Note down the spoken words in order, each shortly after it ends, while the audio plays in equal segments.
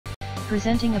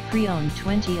Presenting a pre-owned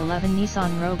 2011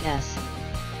 Nissan Rogue S.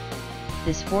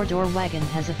 This four-door wagon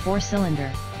has a four-cylinder,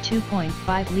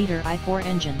 2.5-liter i4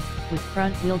 engine, with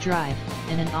front-wheel drive,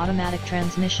 and an automatic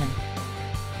transmission.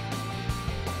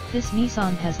 This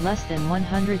Nissan has less than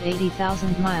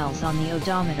 180,000 miles on the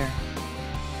odometer.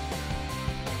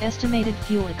 Estimated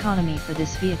fuel economy for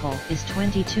this vehicle is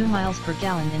 22 miles per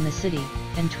gallon in the city,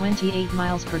 and 28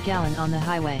 miles per gallon on the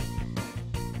highway.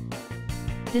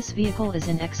 This vehicle is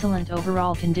in excellent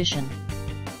overall condition.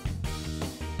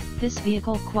 This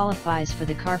vehicle qualifies for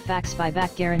the Carfax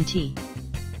buyback guarantee.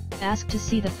 Ask to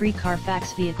see the free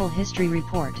Carfax Vehicle History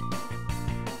Report.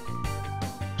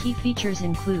 Key features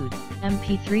include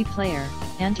MP3 player,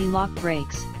 anti-lock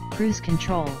brakes, cruise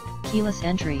control, keyless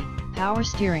entry, power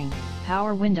steering,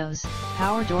 power windows,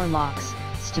 power door locks,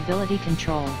 stability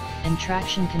control, and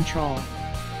traction control.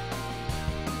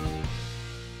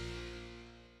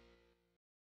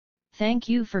 Thank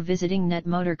you for visiting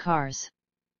Motorcars.